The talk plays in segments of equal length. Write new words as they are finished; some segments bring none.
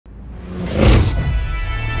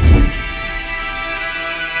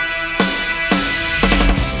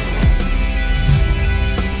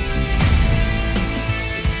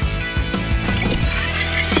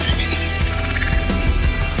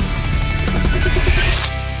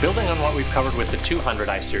Building on what we've covered with the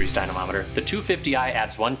 200i series dynamometer, the 250i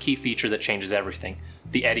adds one key feature that changes everything: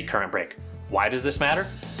 the eddy current brake. Why does this matter?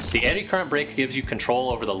 The eddy current brake gives you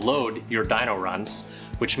control over the load your dyno runs,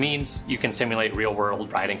 which means you can simulate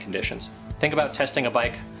real-world riding conditions. Think about testing a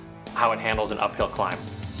bike, how it handles an uphill climb.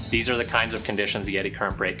 These are the kinds of conditions the eddy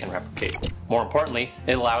current brake can replicate. More importantly,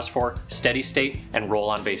 it allows for steady state and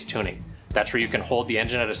roll-on base tuning. That's where you can hold the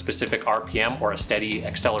engine at a specific RPM or a steady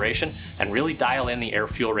acceleration and really dial in the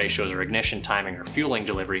air-fuel ratios or ignition timing or fueling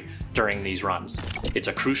delivery during these runs. It's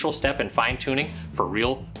a crucial step in fine-tuning for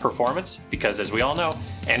real performance because, as we all know,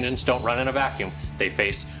 engines don't run in a vacuum. They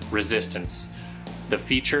face resistance. The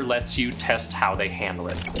feature lets you test how they handle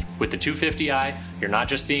it. With the 250i, you're not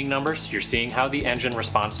just seeing numbers, you're seeing how the engine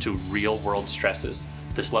responds to real-world stresses.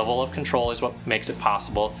 This level of control is what makes it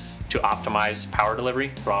possible to optimize power delivery,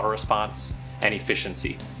 throttle response, and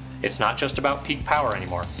efficiency. It's not just about peak power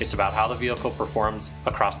anymore, it's about how the vehicle performs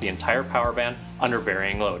across the entire power band under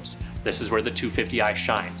varying loads. This is where the 250i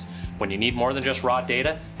shines. When you need more than just raw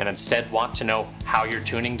data and instead want to know how your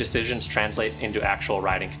tuning decisions translate into actual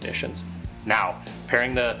riding conditions. Now,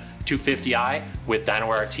 pairing the 250i with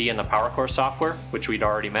Dyno RT and the PowerCore software, which we'd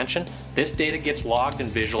already mentioned, this data gets logged and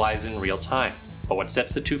visualized in real time. But what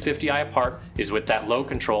sets the 250i apart is with that load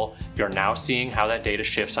control, you're now seeing how that data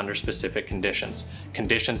shifts under specific conditions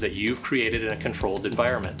that you've created in a controlled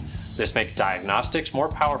environment. This makes diagnostics more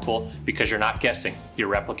powerful because you're not guessing,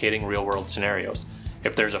 you're replicating real-world scenarios.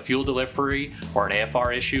 If there's a fuel delivery or an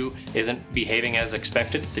AFR issue isn't behaving as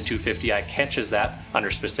expected, the 250i catches that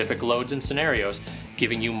under specific loads and scenarios,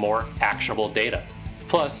 giving you more actionable data.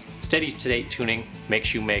 Plus, steady state tuning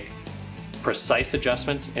makes you make precise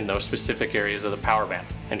adjustments in those specific areas of the power band,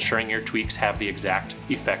 ensuring your tweaks have the exact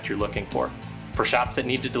effect you're looking for. For shops that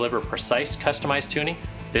need to deliver precise, customized tuning,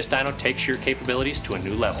 this dyno takes your capabilities to a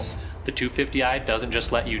new level. The 250i doesn't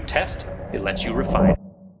just let you test, it lets you refine.